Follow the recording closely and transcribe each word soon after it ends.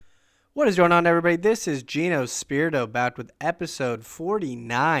What is going on, everybody? This is Gino Spirito back with episode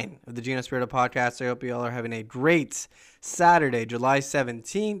 49 of the Gino Spirito Podcast. I hope you all are having a great Saturday, July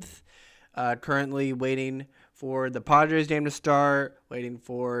 17th. Currently waiting for the Padres game to start, waiting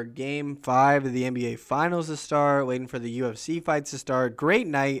for Game 5 of the NBA Finals to start, waiting for the UFC fights to start. Great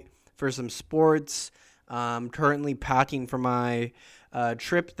night for some sports. Currently packing for my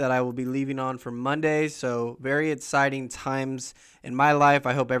trip that I will be leaving on for Monday. So very exciting times in my life.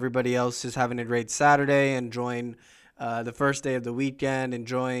 I hope everybody else is having a great Saturday, enjoying the first day of the weekend,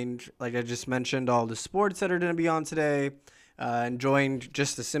 enjoying, like I just mentioned, all the sports that are going to be on today, enjoying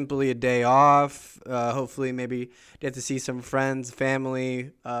just simply a day off. Hopefully maybe get to see some friends,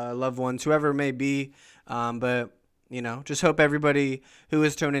 family, loved ones, whoever it may be. But just hope everybody who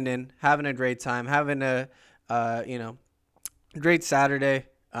is tuning in having a great time, having a great Saturday.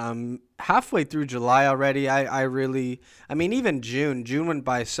 Halfway through July already. Even June went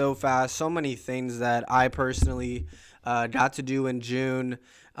by so fast. So many things that I personally got to do in June.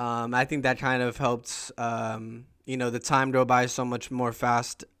 I think that kind of helped, the time go by so much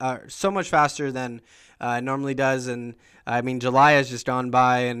faster than it normally does. And July has just gone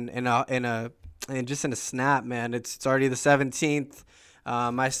by and just in a snap, man. It's already the 17th.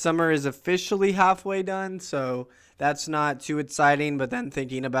 My summer is officially halfway done, so that's not too exciting. But then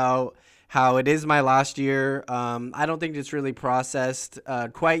thinking about how it is my last year, I don't think it's really processed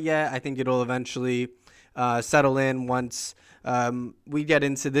quite yet. I think it'll eventually settle in once we get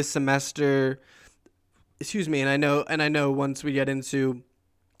into this semester. Excuse me, and I know once we get into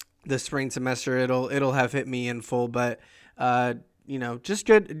the spring semester, it'll have hit me in full. But just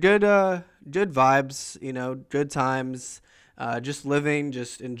good vibes. Good times. Just living,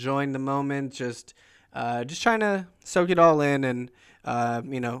 just enjoying the moment, just trying to soak it all in and,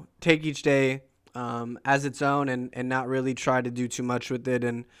 take each day as its own and not really try to do too much with it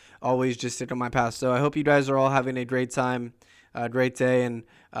and always just stick on my path. So I hope you guys are all having a great time, a great day. And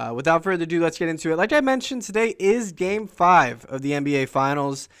without further ado, let's get into it. Like I mentioned, today is Game 5 of the NBA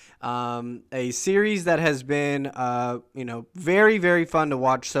Finals, a series that has been, very, very fun to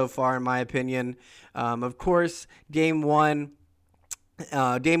watch so far, in my opinion. Of course, Game 1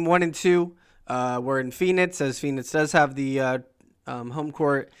 and 2 were in Phoenix, as Phoenix does have the home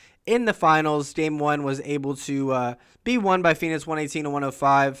court in the finals. Game 1 was able to be won by Phoenix 118 to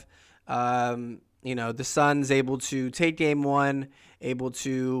 105. The Suns able to take Game 1, able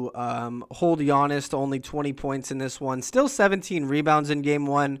to hold Giannis to only 20 points in this one. Still 17 rebounds in Game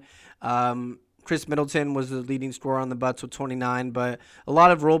 1. Chris Middleton was the leading scorer on the Bucks with 29, but a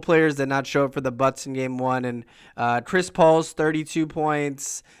lot of role players did not show up for the Bucks in Game 1. And Chris Paul's 32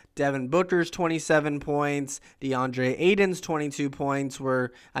 points, Devin Booker's 27 points, DeAndre Ayton's 22 points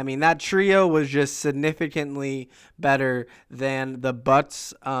that trio was just significantly better than the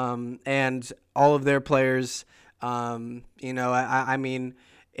Bucks and all of their players. It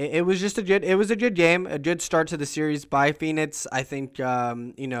was just a good game, a good start to the series by Phoenix. I think,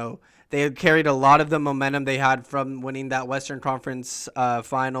 they had carried a lot of the momentum they had from winning that Western Conference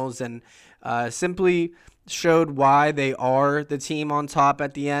Finals and simply showed why they are the team on top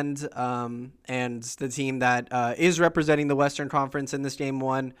at the end and the team that is representing the Western Conference in this Game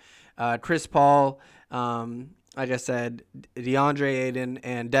 1. Chris Paul, like I said, DeAndre Ayton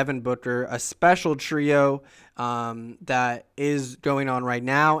and Devin Booker, a special trio that is going on right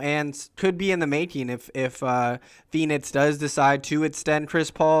now and could be in the making if Phoenix does decide to extend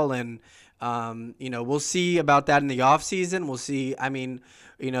Chris Paul. And, we'll see about that in the offseason. We'll see.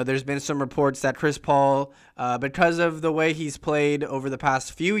 There's been some reports that Chris Paul, because of the way he's played over the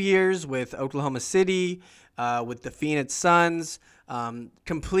past few years with Oklahoma City, with the Phoenix Suns,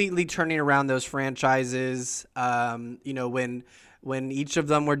 completely turning around those franchises. When each of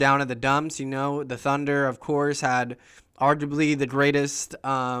them were down at the dumps, the Thunder, of course, had arguably the greatest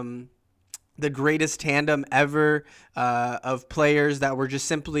tandem ever of players that were just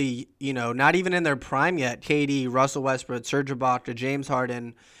simply, not even in their prime yet. KD, Russell Westbrook, Serge Ibaka, James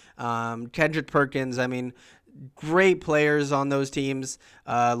Harden, Kendrick Perkins. Great players on those teams.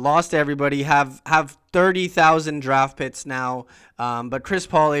 Lost to everybody. Have 30,000 draft picks now. But Chris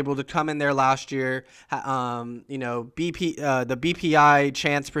Paul able to come in there last year. The BPI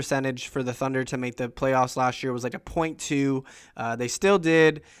chance percentage for the Thunder to make the playoffs last year was like a .2. They still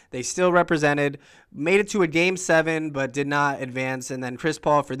did. They still represented. Made it to a Game 7, but did not advance. And then Chris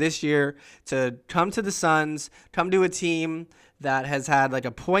Paul for this year to come to the Suns, come to a team that has had like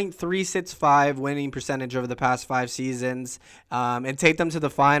a .365 winning percentage over the past 5 seasons, and take them to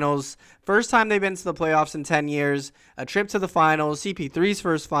the finals. First time they've been to the playoffs in 10 years, a trip to the finals, CP3's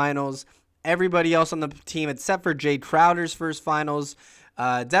first finals, everybody else on the team except for Jay Crowder's first finals.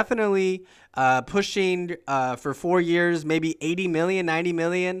 Definitely pushing for 4 years, maybe 80 million, 90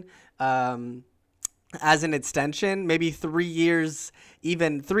 million. As an extension, maybe 3 years,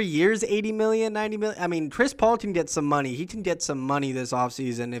 even 3 years, 80 million, 90 million. I mean, Chris Paul can get some money. He can get some money this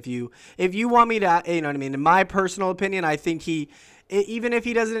offseason. If you want me to, you know what I mean? In my personal opinion, I think even if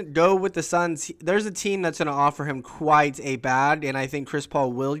he doesn't go with the Suns, there's a team that's going to offer him quite a bag, and I think Chris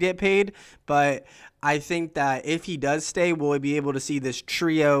Paul will get paid. But I think that if he does stay, we'll be able to see this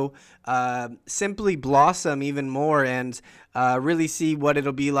trio simply blossom even more and really see what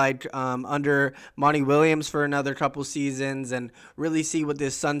it'll be like under Monty Williams for another couple seasons, and really see what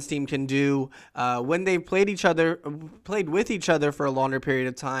this Suns team can do when they've played with each other for a longer period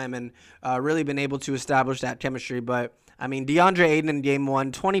of time, and really been able to establish that chemistry. But I mean, DeAndre Ayton in Game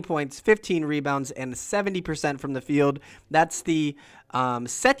 1, 20 points, 15 rebounds, and 70% from the field. That's the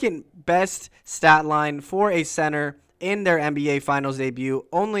second best stat line for a center in their NBA Finals debut,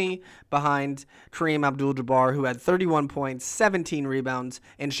 only behind Kareem Abdul-Jabbar, who had 31 points, 17 rebounds,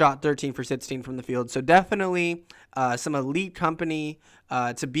 and shot 13 for 16 from the field. So definitely some elite company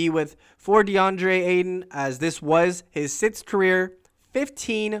to be with for DeAndre Ayton, as this was his sixth career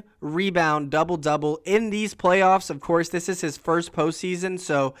 15 rebound double-double in these playoffs. Of course, this is his first postseason,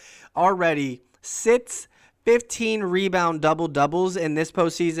 so already 15 rebound double-doubles in this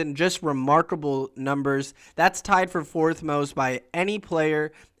postseason. Just remarkable numbers. That's tied for fourth most by any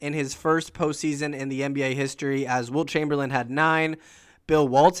player in his first postseason in the NBA history, as Wilt Chamberlain had 9, Bill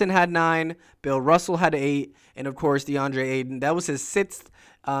Walton had 9, Bill Russell had 8, and of course DeAndre Ayton. That was his sixth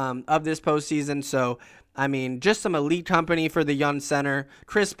of this postseason, so I mean, just some elite company for the young center.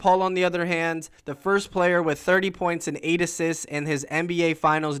 Chris Paul, on the other hand, the first player with 30 points and 8 assists in his NBA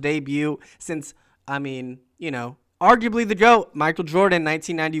Finals debut since, I mean, you know, arguably the GOAT, Michael Jordan,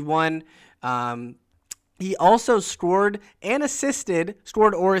 1991. He also scored or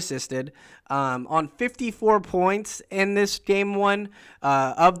assisted on 54 points in this Game 1,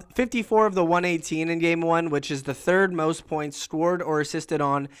 of 54 of the 118 in Game 1, which is the third most points scored or assisted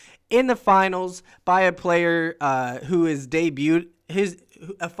on in the finals by a player who is a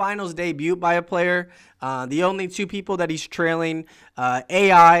finals debut by a player. The only two people that he's trailing,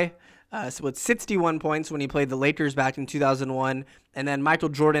 AI, with 61 points when he played the Lakers back in 2001, and then Michael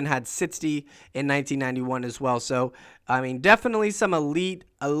Jordan had 60 in 1991 as well. So, I mean, definitely some elite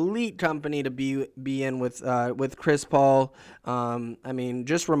company to be in with Chris Paul. I mean,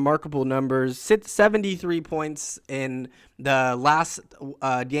 just remarkable numbers. 73 points in the last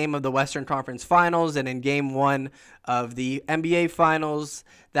game of the Western Conference Finals, and in Game 1 of the NBA Finals.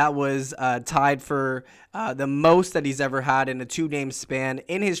 That was tied for the most that he's ever had in a 2-game span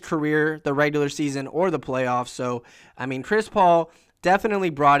in his career, the regular season or the playoffs. So, I mean, Chris Paul definitely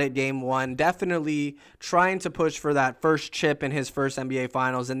brought it Game 1, definitely trying to push for that first chip in his first NBA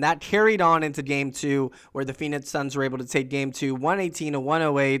Finals, and that carried on into Game 2, where the Phoenix Suns were able to take Game 2,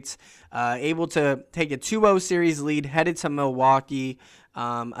 118-108, able to take a 2-0 series lead, headed to Milwaukee.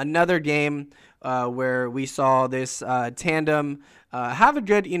 Another game where we saw this tandem have a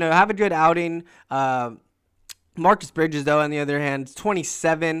good outing. Marcus Bridges, though, on the other hand,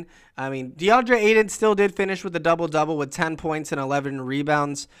 27. I mean, DeAndre Ayton still did finish with a double-double with 10 points and 11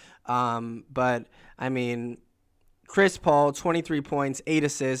 rebounds. But, I mean, Chris Paul, 23 points, 8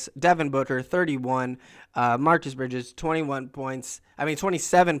 assists. Devin Booker, 31. Marcus Bridges, 27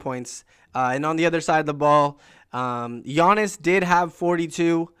 points. And on the other side of the ball, Giannis did have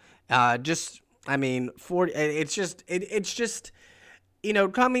 42. 40. It's just, you know,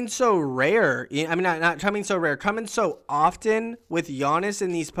 coming so rare. I mean, not coming so rare, coming so often with Giannis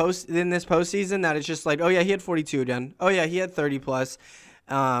in this postseason that it's just like, oh yeah, he had 42 again. Oh yeah, he had 30 plus.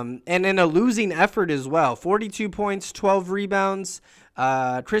 And in a losing effort as well, 42 points, 12 rebounds.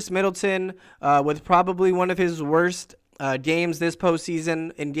 Chris Middleton with probably one of his worst games this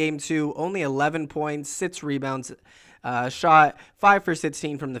postseason in Game 2, only 11 points, 6 rebounds, shot 5 for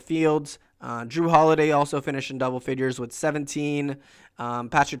 16 from the fields. Drew Holiday also finished in double figures with 17.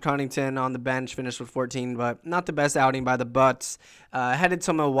 Patrick Connaughton on the bench finished with 14, but not the best outing by the Bucks. Headed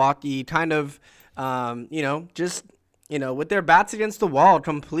to Milwaukee, kind of, with their backs against the wall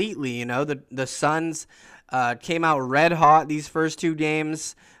completely. The Suns came out red hot these first 2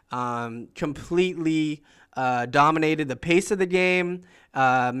 games, completely dominated the pace of the game,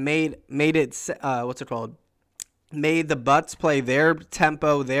 made the Bucks play their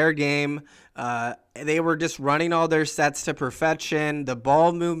tempo, their game. They were just running all their sets to perfection. The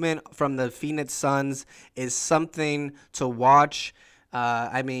ball movement from the Phoenix Suns is something to watch.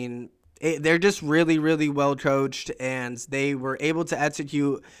 They're just really, really well coached, and they were able to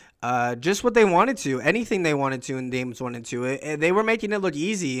execute just what they wanted to, anything they wanted to in games 1 and 2. They were making it look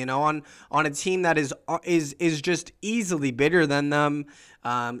easy, on a team that is just easily bigger than them,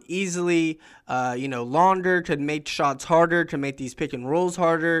 easily, longer, could make shots harder, could make these pick and rolls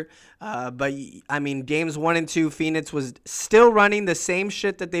harder. But I mean, games 1 and 2, Phoenix was still running the same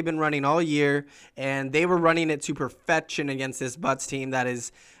shit that they've been running all year, and they were running it to perfection against this Bucks team that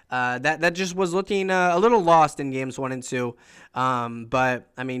is. That just was looking a little lost in games 1 and 2. But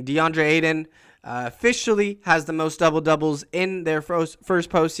I mean, DeAndre Ayton officially has the most double-doubles in their first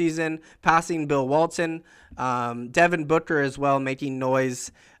postseason, passing Bill Walton. Devin Booker as well, making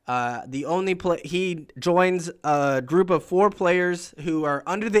noise. He joins a group of 4 players who are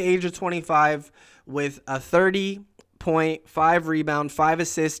under the age of 25 with a 30.5 rebound, 5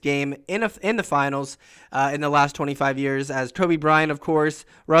 assist game in the finals in the last 25 years, as Kobe Bryant, of course,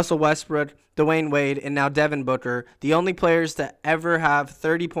 Russell Westbrook, Dwayne Wade, and now Devin Booker, the only players to ever have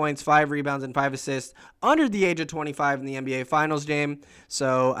 30 points, 5 rebounds, and 5 assists under the age of 25 in the NBA Finals game.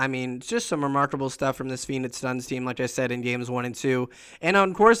 So, I mean, it's just some remarkable stuff from this Phoenix Suns team, like I said, in games 1 and 2. And,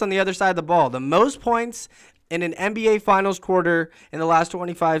 of course, on the other side of the ball, the most points in an NBA Finals quarter in the last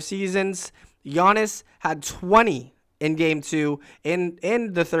 25 seasons, Giannis had 20 in game 2 in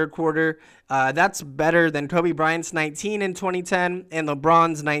the third quarter. That's better than Kobe Bryant's 19 in 2010 and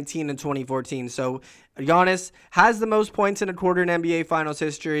LeBron's 19 in 2014. So Giannis has the most points in a quarter in NBA Finals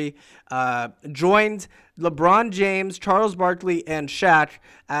history, joined LeBron James, Charles Barkley, and Shaq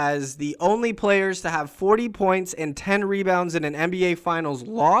as the only players to have 40 points and 10 rebounds in an NBA Finals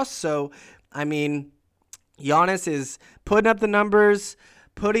loss. So, I mean, Giannis is putting up the numbers,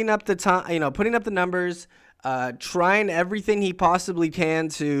 putting up the numbers, trying everything he possibly can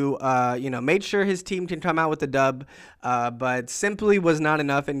to, make sure his team can come out with a dub, but simply was not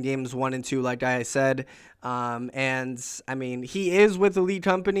enough in games 1 and 2, like I said. And I mean, he is with elite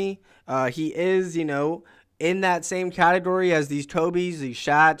company. He is, in that same category as these Kobes, these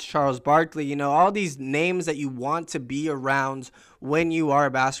Shaqs, Charles Barkley, all these names that you want to be around when you are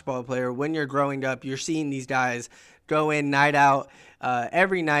a basketball player, when you're growing up. You're seeing these guys go in night out,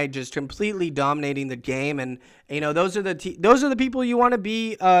 every night, just completely dominating the game. And those are the people you want to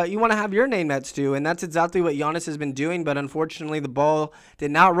be, you want to have your name next to, and that's exactly what Giannis has been doing. But unfortunately, the ball did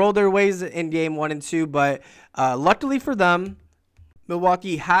not roll their ways in game 1 and 2. But luckily for them,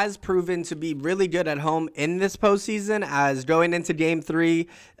 Milwaukee has proven to be really good at home in this postseason, as going into Game 3,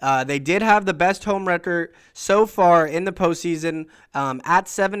 they did have the best home record so far in the postseason at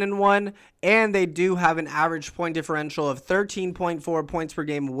 7-1, and they do have an average point differential of 13.4 points per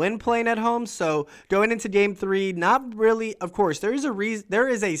game when playing at home. So going into Game 3, not really, of course, there is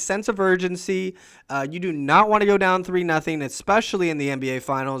a sense of urgency. You do not want to go down 3-0, especially in the NBA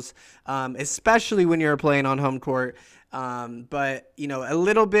Finals, especially when you're playing on home court. But, a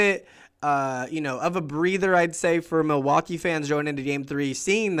little bit, of a breather, I'd say, for Milwaukee fans going into Game 3,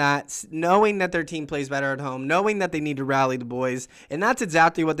 seeing that, knowing that their team plays better at home, knowing that they need to rally the boys. And that's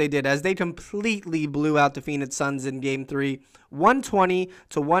exactly what they did, as they completely blew out the Phoenix Suns in Game 3,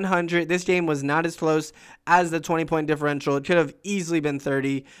 120-100. This game was not as close as the 20-point differential. It could have easily been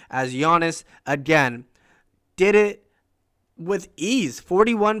 30, as Giannis, again, did it with ease.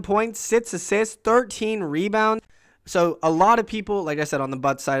 41 points, 6 assists, 13 rebounds. So a lot of people, like I said, on the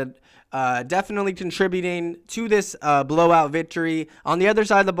Bucks side, definitely contributing to this blowout victory. On the other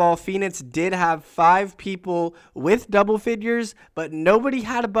side of the ball, Phoenix did have 5 people with double figures, but nobody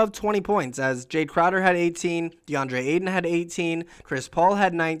had above 20 points, as Jay Crowder had 18, DeAndre Ayton had 18, Chris Paul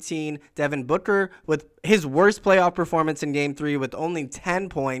had 19, Devin Booker with his worst playoff performance in Game 3 with only 10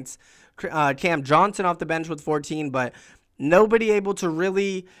 points, Cam Johnson off the bench with 14, but nobody able to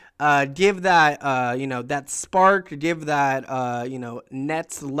really give that, that spark, give that,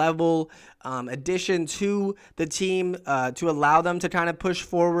 Nets level addition to the team to allow them to kind of push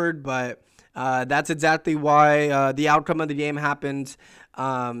forward. But that's exactly why the outcome of the game happened,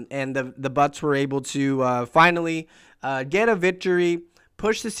 and the Bucks were able to finally get a victory,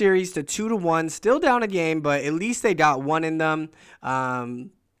 push the series to 2-1, still down a game, but at least they got one in them.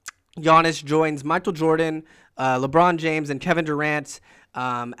 Giannis joins Michael Jordan, LeBron James, and Kevin Durant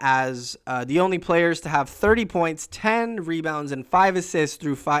as the only players to have 30 points, 10 rebounds, and 5 assists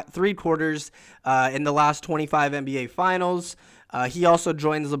through 3 quarters in the last 25 NBA Finals. He also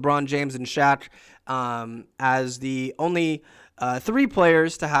joins LeBron James and Shaq as the only 3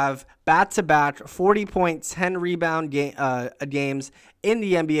 players to have back-to-back 40-point, 10-rebound games in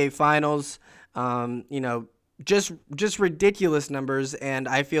the NBA Finals. Just ridiculous numbers, and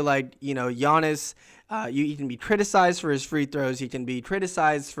I feel like, Giannis, he can be criticized for his free throws, he can be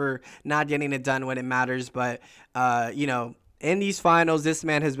criticized for not getting it done when it matters, but, in these finals, this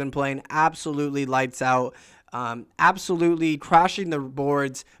man has been playing absolutely lights out, absolutely crashing the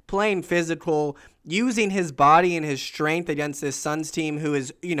boards, playing physical, using his body and his strength against this Suns team who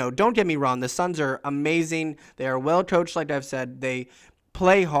is, don't get me wrong, the Suns are amazing. They are well coached, like I've said. They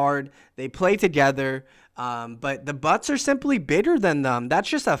play hard. They play together. But the Bucks are simply bigger than them. That's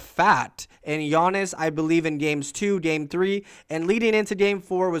just a fact. And Giannis, I believe in games 2, game 3, and leading into game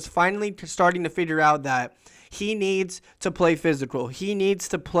 4 was finally starting to figure out that he needs to play physical. He needs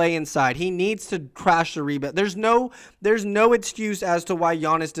to play inside. He needs to crash the rebound. There's no excuse as to why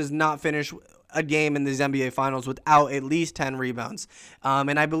Giannis does not finish a game in these NBA Finals without at least 10 rebounds.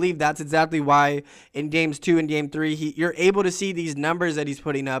 And I believe that's exactly why in games 2 and game 3, you're able to see these numbers that he's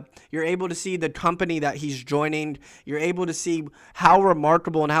putting up. You're able to see the company that he's joining. You're able to see how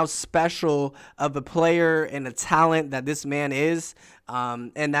remarkable and how special of a player and a talent that this man is.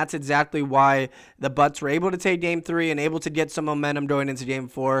 And that's exactly why the Bucks were able to take game 3 and able to get some momentum going into game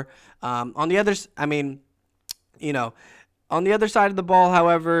 4. On the other side of the ball,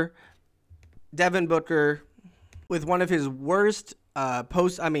 however, Devin Booker with one of his worst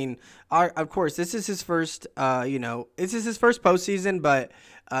posts. Of course, this is his first, postseason, but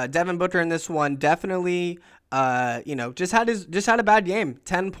Devin Booker in this one definitely, just had a bad game.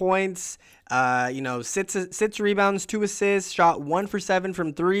 10 points, 6 rebounds, 2 assists, shot 1 for 7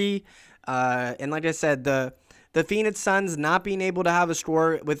 from 3. And like I said, the Phoenix Suns not being able to have a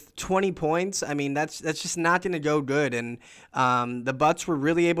score with 20 points, that's just not going to go good. And the Bucks were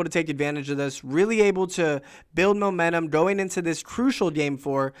really able to take advantage of this, really able to build momentum going into this crucial game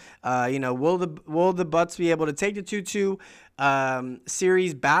 4. Will the Bucks be able to take the 2-2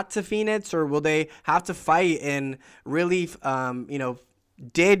 series back to Phoenix, or will they have to fight and really,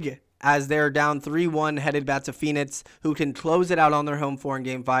 dig as they're down 3-1 headed back to Phoenix, who can close it out on their home floor in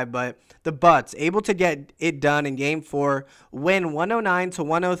game 5. But the Bucks able to get it done in game 4, win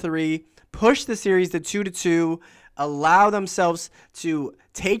 109-103, push the series to 2-2, allow themselves to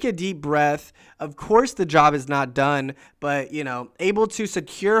take a deep breath. Of course, the job is not done, but, able to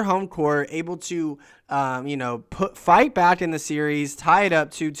secure home court, able to, fight back in the series, tie it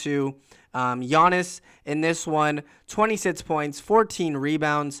up 2-2. Giannis in this one, 26 points, 14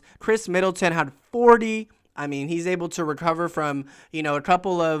 rebounds. Chris Middleton had 40. He's able to recover from, a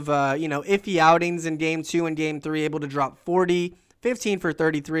couple of, iffy outings in game 2 and game 3, able to drop 40, 15 for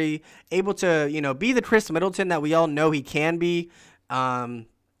 33, able to, be the Chris Middleton that we all know he can be. And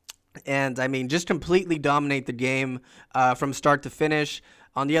just completely dominate the game from start to finish.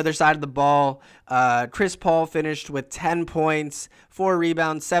 On the other side of the ball, Chris Paul finished with 10 points, 4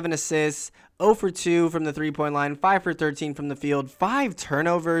 rebounds, 7 assists, 0 for 2 from the three-point line, 5 for 13 from the field, 5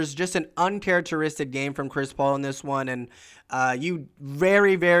 turnovers. Just an uncharacteristic game from Chris Paul in this one. And you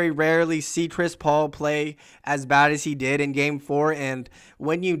very, very rarely see Chris Paul play as bad as he did in game 4. And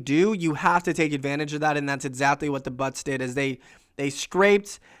when you do, you have to take advantage of that. And that's exactly what the Bucks did, as they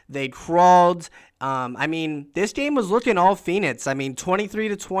scraped, they crawled. This game was looking all Phoenix.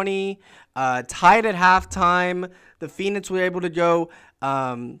 23-20, tied at halftime. The Phoenix were able to go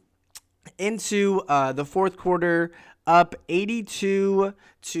into the fourth quarter up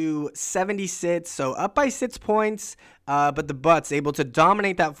 82-76, so up by 6 points. But the Bucks able to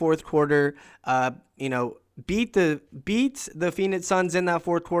dominate that fourth quarter. Beat the Phoenix Suns in that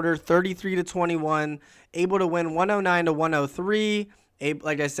fourth quarter, 33-21. Able to win 109-103.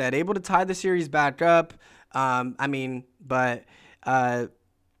 Like I said, able to tie the series back up. But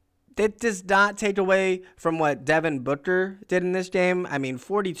that does not take away from what Devin Booker did in this game.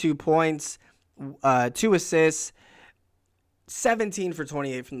 42 points, 2 assists, 17 for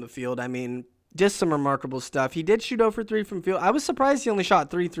 28 from the field. Just some remarkable stuff. He did shoot 0 for 3 from field. I was surprised he only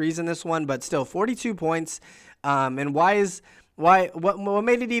shot 3 threes in this one, but still 42 points. And what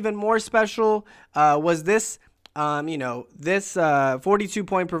made it even more special was this. This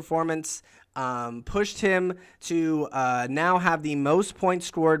 42-point performance pushed him to now have the most points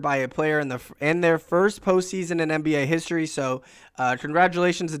scored by a player in their first postseason in NBA history. So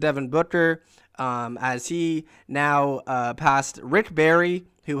congratulations to Devin Booker, as he now passed Rick Barry,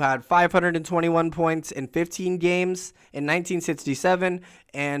 who had 521 points in 15 games in 1967,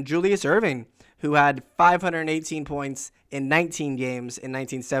 and Julius Erving, who had 518 points in 19 games in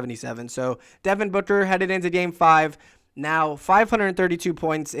 1977. So Devin Booker headed into Game 5, now 532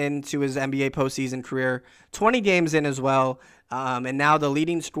 points into his NBA postseason career, 20 games in as well, and now the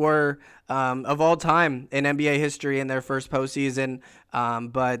leading scorer of all time in NBA history in their first postseason.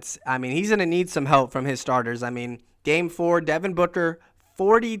 But he's going to need some help from his starters. Game 4, Devin Booker,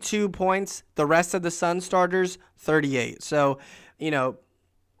 42 points. The rest of the Suns starters, 38. So,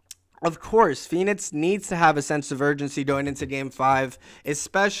 Of course, Phoenix needs to have a sense of urgency going into game 5,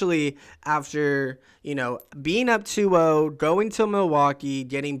 especially after, being up 2-0, going to Milwaukee,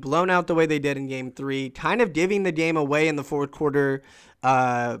 getting blown out the way they did in game 3, kind of giving the game away in the fourth quarter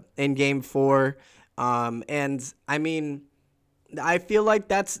in game 4. And I mean, I feel like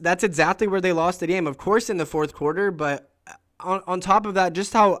that's exactly where they lost the game. Of course, in the fourth quarter, but on top of that,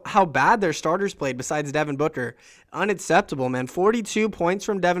 just how bad their starters played besides Devin Booker. Unacceptable, man. 42 points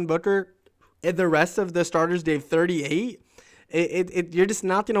from Devin Booker. And the rest of the starters gave 38. You're just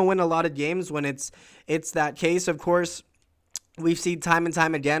not going to win a lot of games when it's that case. Of course, we've seen time and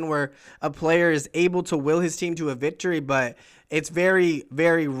time again where a player is able to will his team to a victory, but it's very,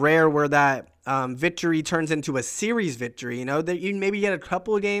 very rare where that victory turns into a series victory. That you maybe get a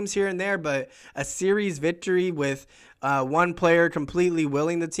couple of games here and there, but a series victory with one player completely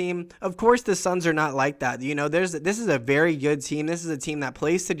willing the team. Of course, the Suns are not like that. This is a very good team. This is a team that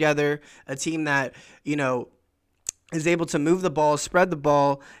plays together, a team that, is able to move the ball, spread the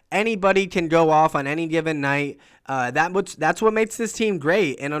ball. Anybody can go off on any given night. That's what makes this team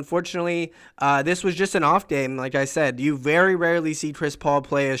great. And unfortunately, this was just an off game. Like I said, you very rarely see Chris Paul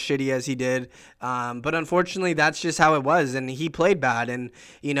play as shitty as he did. But unfortunately, that's just how it was. And he played bad. And,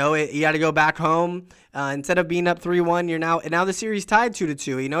 you got to go back home. Instead of being up 3-1, you're now the series tied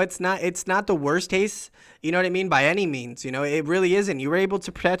 2-2. It's not the worst case, by any means. It really isn't. You were able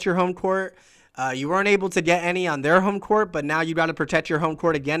to protect your home court. You weren't able to get any on their home court, but now you got to protect your home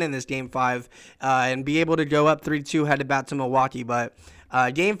court again in this Game 5 and be able to go up 3-2 headed back to Milwaukee. But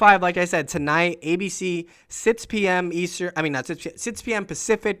Game 5, like I said, tonight, ABC, 6 p.m. Eastern. I mean, not 6 p.m.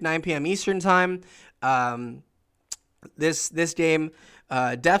 Pacific, 9 p.m. Eastern time. This game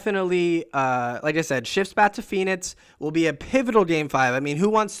definitely, like I said, shifts back to Phoenix. Will be a pivotal Game 5. I mean, who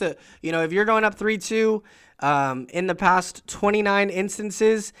wants to, if you're going up 3-2 in the past 29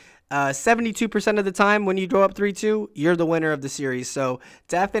 instances, 72% of the time when you go up 3-2, you're the winner of the series. So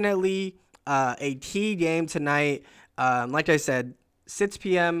definitely a key game tonight. Like I said, 6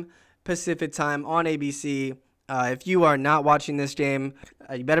 p.m. Pacific time on ABC. If you are not watching this game,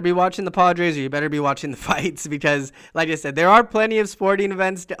 you better be watching the Padres or you better be watching the fights because, like I said, there are plenty of sporting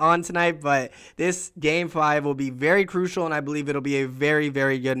events on tonight, but this Game 5 will be very crucial, and I believe it'll be a very,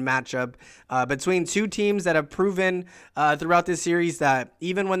 very good matchup between two teams that have proven throughout this series that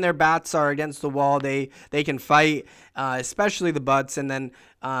even when their bats are against the wall, they can fight, especially the Bucks, and then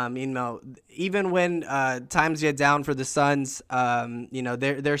even when times get down for the Suns,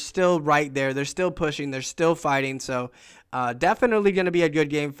 they're still right there. They're still pushing. They're still fighting. So definitely going to be a good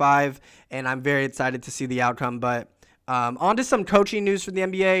Game 5, and I'm very excited to see the outcome. But on to some coaching news for the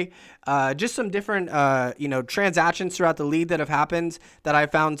NBA. Just some different, transactions throughout the league that have happened that I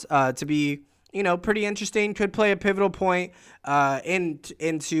found to be, pretty interesting. Could play a pivotal point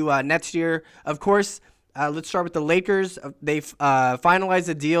into next year. Of course, let's start with the Lakers. They've finalized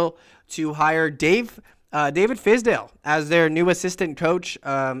a deal to hire David Fizdale as their new assistant coach.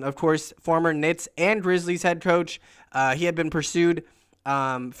 Of course, former Knicks and Grizzlies head coach. He had been pursued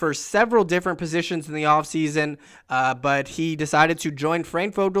for several different positions in the offseason, but he decided to join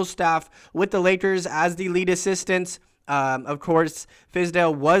Frank Vogel's staff with the Lakers as the lead assistant. Of course,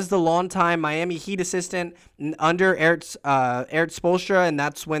 Fizdale was the longtime Miami Heat assistant under Eric Spoelstra, and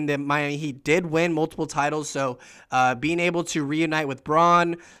that's when the Miami Heat did win multiple titles. So being able to reunite with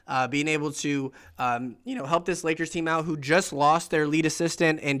Braun, being able to help this Lakers team out, who just lost their lead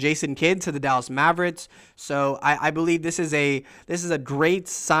assistant and Jason Kidd to the Dallas Mavericks. So I believe this is a great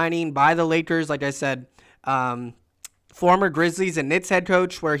signing by the Lakers. Like I said, former Grizzlies and Knicks head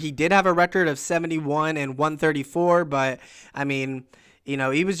coach, where he did have a record of 71 and 134, but I mean,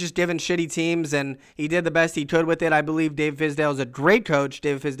 he was just given shitty teams and he did the best he could with it. I believe Dave Fizdale is a great coach.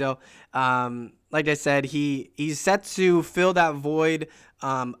 Dave Fizdale, like I said, he's set to fill that void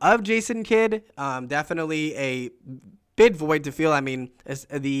of Jason Kidd. Definitely a big void to fill. I mean, as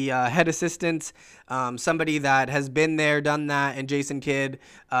the head assistant, somebody that has been there, done that, and Jason Kidd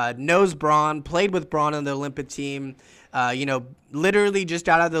knows Braun, played with Braun on the Olympic team. Literally just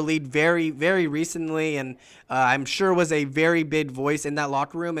got out of the league very, very recently, and I'm sure was a very big voice in that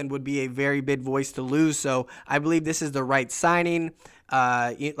locker room and would be a very big voice to lose. So I believe this is the right signing.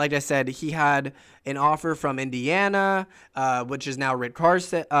 Like I said, he had an offer from Indiana, which is now Rick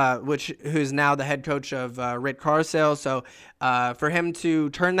Carsell, who's now the head coach of Rick Carsell. So for him to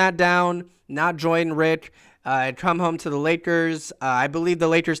turn that down, not join Rick, come home to the Lakers, I believe the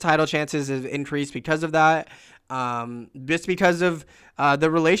Lakers' title chances have increased because of that. Just because of the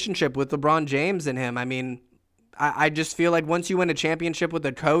relationship with LeBron James and him. I mean, I just feel like once you win a championship with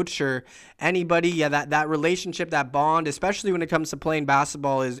a coach or anybody, that relationship, that bond, especially when it comes to playing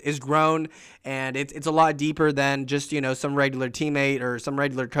basketball, is grown, and it's a lot deeper than just, some regular teammate or some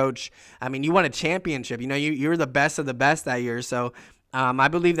regular coach. I mean, you won a championship. You're the best of the best that year. So I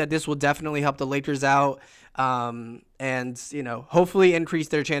believe that this will definitely help the Lakers out, and hopefully increase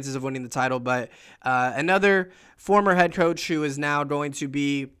their chances of winning the title. But another former head coach who is now going to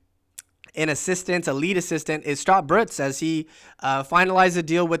be a lead assistant, is Scott Brooks, as he finalized a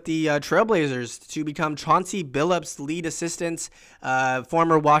deal with the Trailblazers to become Chauncey Billups' lead assistant,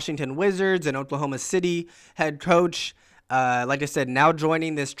 former Washington Wizards and Oklahoma City head coach. Like I said, now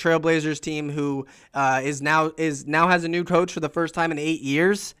joining this Trailblazers team, who is now has a new coach for the first time in 8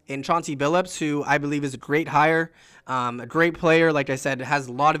 years in Chauncey Billups, who I believe is a great hire. A great player, like I said, has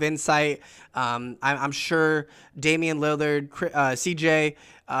a lot of insight. I'm sure Damian Lillard, CJ,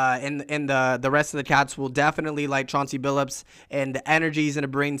 and the rest of the Cats will definitely like Chauncey Billups and the energy he's going to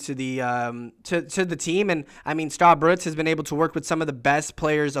bring to the to the team. And I mean, Scott Brooks has been able to work with some of the best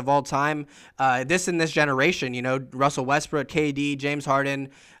players of all time, this generation. Russell Westbrook, KD, James Harden,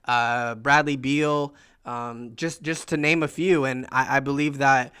 Bradley Beal. Just to name a few, and I believe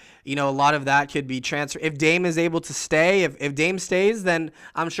that a lot of that could be transferred. If Dame is able to stay, if Dame stays, then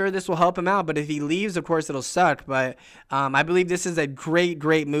I'm sure this will help him out. But if he leaves, of course, it'll suck. But I believe this is a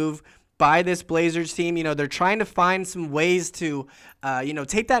great move by this Blazers team. They're trying to find some ways to,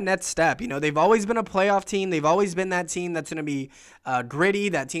 take that next step. They've always been a playoff team. They've always been that team that's going to be gritty,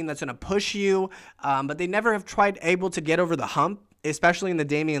 that team that's going to push you. But they never have tried able to get over the hump, especially in the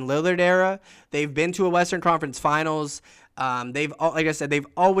Damian Lillard era. They've been to a Western Conference Finals. Like I said, they've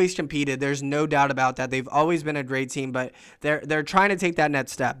always competed. There's no doubt about that. They've always been a great team, but they're trying to take that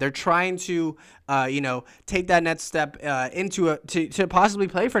next step. They're trying to, take that next step to possibly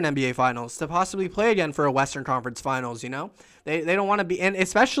play for an NBA Finals, to possibly play again for a Western Conference Finals. They don't want to be in,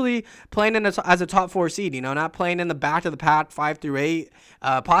 especially playing as a top 4 seed. Not playing in the back of the pack 5 through 8.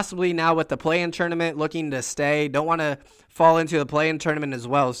 Possibly now with the play-in tournament looking to stay. Don't want to fall into the play-in tournament as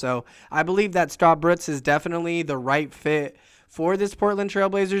well. So I believe that Scott Brooks is definitely the right fit for this Portland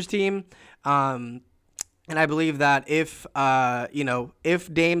Trailblazers team. And I believe that if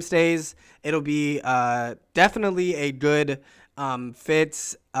Dame stays, it'll be definitely a good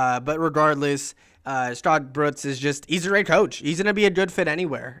fit. But regardless, Scott Brooks he's a great coach. He's going to be a good fit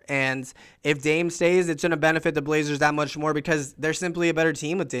anywhere. And if Dame stays, it's going to benefit the Blazers that much more, because they're simply a better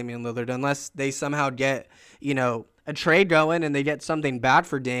team with Damian Lillard, unless they somehow get, a trade going and they get something bad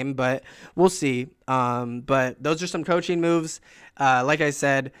for Dame, but we'll see. But those are some coaching moves. Like I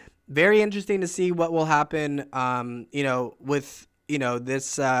said, very interesting to see what will happen, with,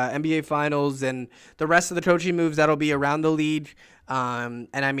 this NBA Finals and the rest of the coaching moves that'll be around the league. And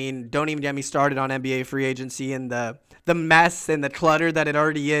I mean, don't even get me started on NBA free agency and the mess and the clutter that it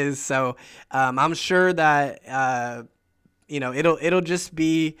already is. So I'm sure that, it'll just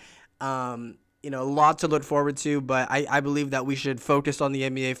be, a lot to look forward to, but I believe that we should focus on the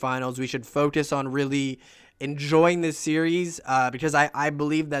NBA Finals. We should focus on really enjoying this series, because I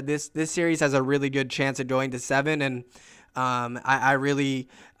believe that this series has a really good chance of going to 7, and I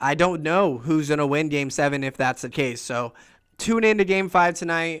don't know who's going to win Game 7 if that's the case. So tune in to Game 5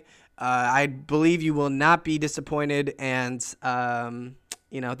 tonight. I believe you will not be disappointed, and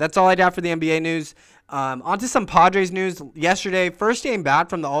that's all I got for the NBA news. On to some Padres news. Yesterday, first game back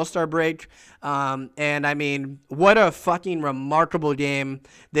from the All-Star break. And I mean, what a fucking remarkable game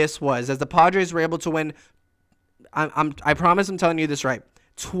this was, as the Padres were able to win. I promise I'm telling you this right.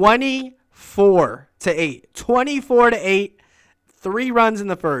 24-8. 24-8. 3 runs in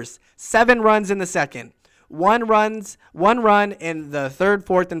the first, 7 runs in the second, 1 run in the third,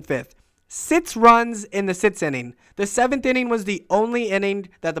 fourth, and fifth. 6 runs in the 6th inning. The 7th inning was the only inning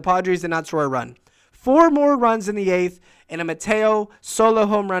that the Padres did not score a run. 4 more runs in the 8th, and a Mateo solo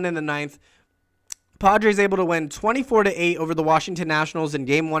home run in the 9th. Padres able to win 24-8 over the Washington Nationals in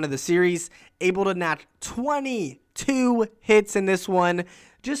Game 1 of the series. Able to knock 22 hits in this one.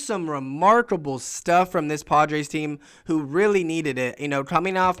 Just some remarkable stuff from this Padres team, who really needed it.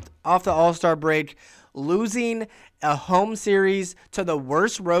 Coming off the All-Star break, losing a home series to the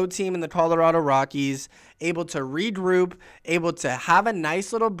worst road team in the Colorado Rockies, able to regroup, able to have a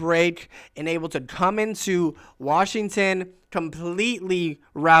nice little break, and able to come into Washington, completely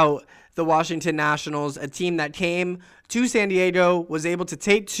rout the Washington Nationals, a team that came to San Diego, was able to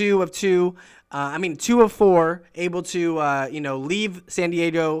take 2 of 4, able to, leave San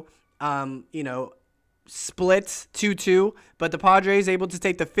Diego, splits 2-2, but the Padres able to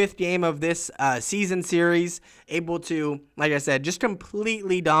take the 5th game of this season series, able to, like I said, just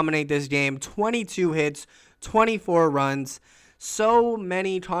completely dominate this game. 22 hits, 24 runs. So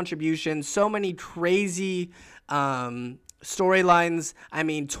many contributions, so many crazy storylines. I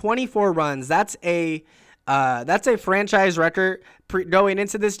mean, 24 runs. That's a franchise record. Going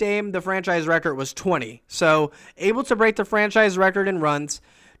into this game, the franchise record was 20. So able to break the franchise record in runs.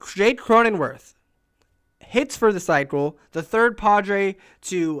 Jake Cronenworth hits for the cycle, the third Padre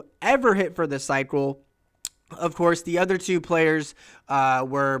to ever hit for the cycle. Of course, the other two players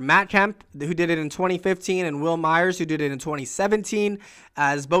were Matt Kemp, who did it in 2015, and Will Myers, who did it in 2017,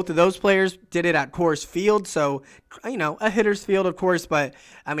 as both of those players did it at Coors Field. So, a hitter's field, of course, but,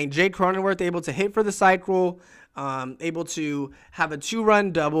 Jake Cronenworth able to hit for the cycle, able to have a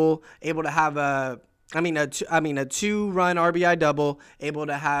 2-run double, able to have a 2-run RBI double, able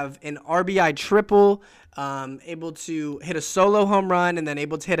to have an RBI triple, able to hit a solo home run, and then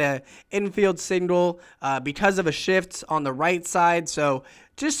able to hit a infield single because of a shift on the right side. So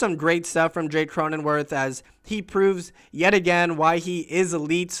just some great stuff from Jake Cronenworth as he proves yet again why he is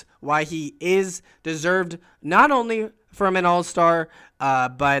elite, why he is deserved not only from an all-star,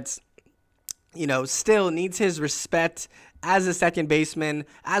 but still needs his respect as a second baseman,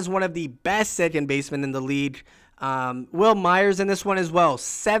 as one of the best second basemen in the league. Will Myers in this one as well.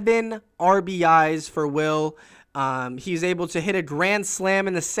 7 RBIs for Will. He's able to hit a grand slam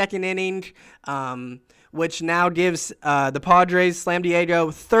in the second inning, which now gives the Padres, Slam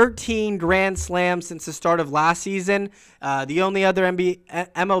Diego, 13 grand slams since the start of last season. The only other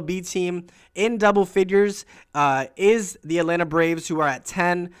MLB team in double figures is the Atlanta Braves, who are at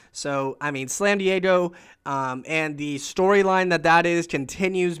 10. So, Slam Diego and the storyline that is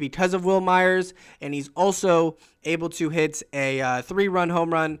continues because of Will Myers, and he's also able to hit a 3-run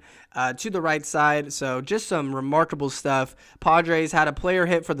home run to the right side. So just some remarkable stuff. Padres had a player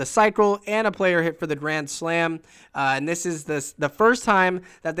hit for the cycle and a player hit for the grand slam, and this is the first time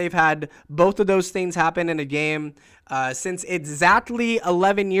that they've had both of those things happen in a game since exactly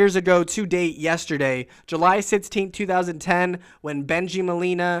 11 years ago to date yesterday, July 16, 2010, when Benji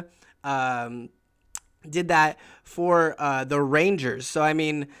Molina did that for the Rangers. So,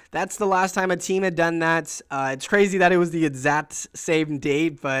 that's the last time a team had done that. It's crazy that it was the exact same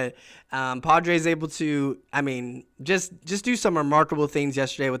date, but Padres able to, just do some remarkable things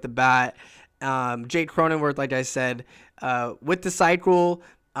yesterday with the bat. Jake Cronenworth, like I said, with the cycle,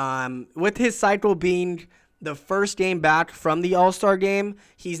 with his cycle being the first game back from the All-Star game,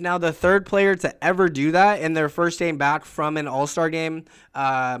 he's now the third player to ever do that in their first game back from an All-Star game.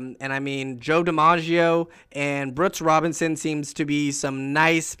 Joe DiMaggio and Brooks Robinson seems to be some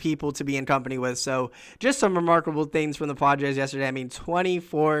nice people to be in company with. So just some remarkable things from the Padres yesterday.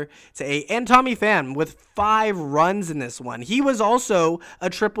 24-8. And Tommy Pham with 5 runs in this one. He was also a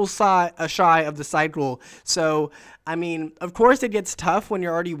triple shy of the cycle. So, of course it gets tough when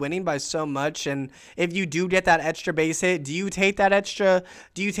you're already winning by so much, and if you do get that extra base hit, do you take that extra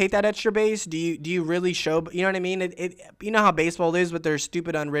base? Do you really show, you know what I mean? It you know how baseball is with their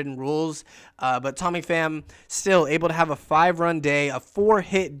stupid unwritten rules, but Tommy Pham still able to have a 5-run day, a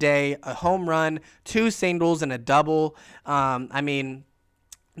 4-hit day, a home run, 2 singles, and a double.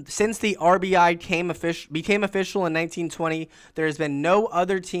 Since the RBI became official in 1920, there has been no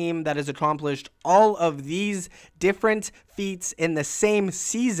other team that has accomplished all of these different feats in the same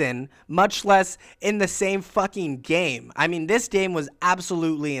season, much less in the same fucking game. This game was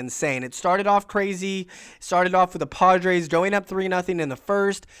absolutely insane. It started off crazy. Started off with the Padres going up 3-0 in the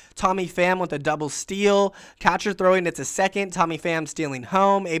first. Tommy Pham with a double steal. Catcher throwing it to second. Tommy Pham stealing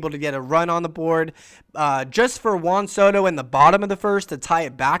home, able to get a run on the board. Just for Juan Soto in the bottom of the first to tie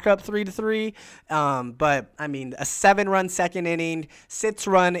it back up 3-3. But a 7-run second inning,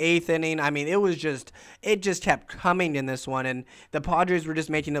 6-run 8th inning. It just kept coming in this one, and the Padres were just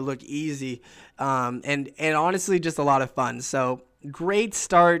making it look easy, and honestly just a lot of fun. So great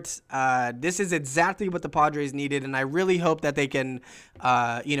start. This is exactly what the Padres needed, and I really hope that they can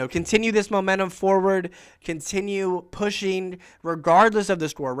continue this momentum forward, continue pushing regardless of the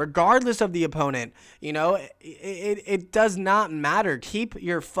score, regardless of the opponent. It does not matter. Keep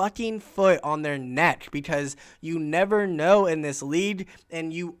your fucking foot on their neck, because you never know in this league,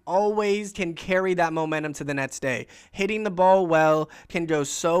 and you always can carry that momentum to the next day. Hitting the ball well can go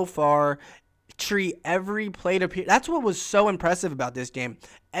so far. Treat every plate appearance. That's what was so impressive about this game.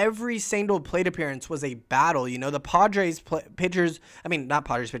 Every single plate appearance was a battle. The Padres pitchers,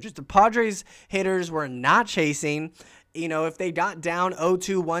 the Padres hitters were not chasing. if they got down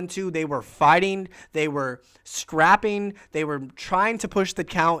 0-2, 1-2, they were fighting, they were scrapping, they were trying to push the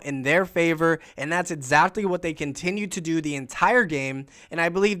count in their favor, and that's exactly what they continued to do the entire game. And I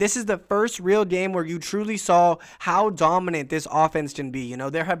believe this is the first real game where you truly saw how dominant this offense can be.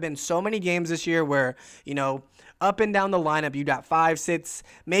 There have been so many games this year where, up and down the lineup, you got 5, 6,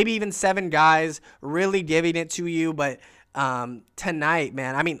 maybe even 7 guys really giving it to you, but tonight,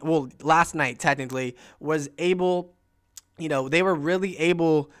 man, last night technically was able, they were really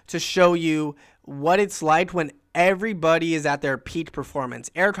able to show you what it's like when everybody is at their peak performance.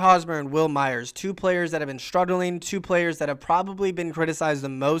 Eric Hosmer and Will Myers, 2 players that have been struggling, 2 players that have probably been criticized the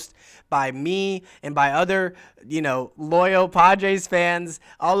most by me and by other, loyal Padres fans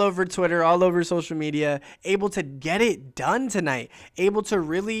all over Twitter, all over social media, able to get it done tonight, able to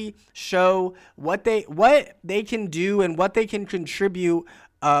really show what they can do and what they can contribute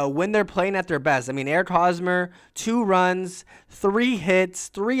when they're playing at their best. Eric Hosmer, 2 runs, 3 hits,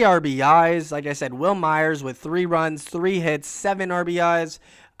 3 RBIs. Like I said, Will Myers with 3 runs, 3 hits, 7 RBIs.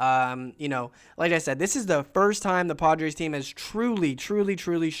 Like I said, this is the first time the Padres team has truly, truly,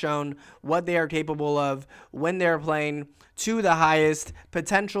 truly shown what they are capable of when they're playing to the highest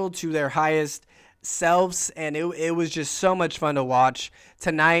potential, to their highest selves. And it was just so much fun to watch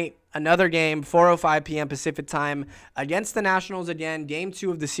tonight. Another game, 4:05 p.m. Pacific time against the Nationals again, game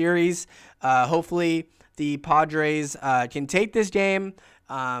 2 of the series. Hopefully the Padres can take this game,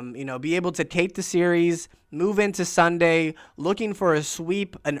 be able to take the series, move into Sunday, looking for a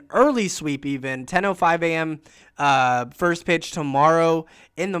sweep, an early sweep even, 10:05 a.m. First pitch tomorrow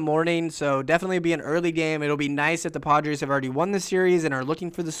in the morning. So definitely be an early game. It'll be nice if the Padres have already won the series and are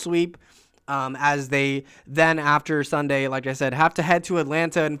looking for the sweep. As they then, after Sunday, like I said, have to head to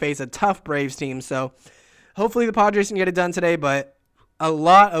Atlanta and face a tough Braves team. So hopefully the Padres can get it done today, but a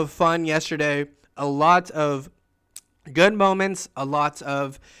lot of fun yesterday, a lot of good moments, a lot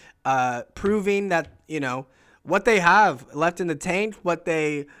of proving that, what they have left in the tank, what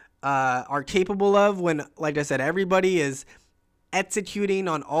they are capable of when, like I said, everybody is executing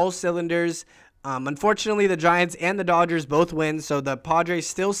on all cylinders. Unfortunately, the Giants and the Dodgers both win, so the Padres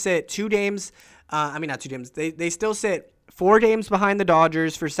still sit 2 games. Not 2 games. They still sit 4 games behind the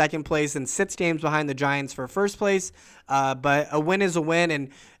Dodgers for second place and 6 games behind the Giants for first place. But a win is a win, and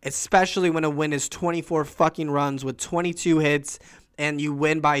especially when a win is 24 fucking runs with 22 hits, and you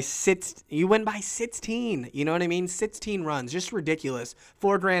win by 16. You know what I mean? 16 runs, just ridiculous.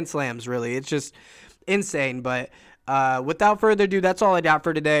 4 grand slams, really. It's just insane. But without further ado, that's all I got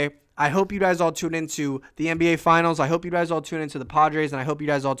for today. I hope you guys all tune into the NBA Finals. I hope you guys all tune into the Padres, and I hope you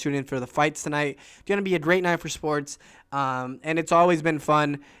guys all tune in for the fights tonight. It's going to be a great night for sports, and it's always been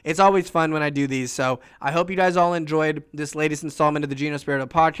fun. It's always fun when I do these, so I hope you guys all enjoyed this latest installment of the Gino Spirito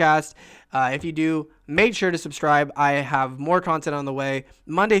Podcast. If you do, make sure to subscribe. I have more content on the way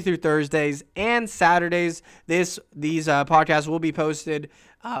Monday through Thursdays and Saturdays. These podcasts will be posted.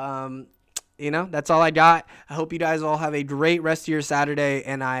 That's all I got. I hope you guys all have a great rest of your Saturday,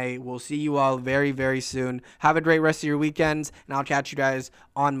 and I will see you all very, very soon. Have a great rest of your weekends, and I'll catch you guys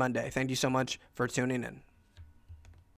on Monday. Thank you so much for tuning in.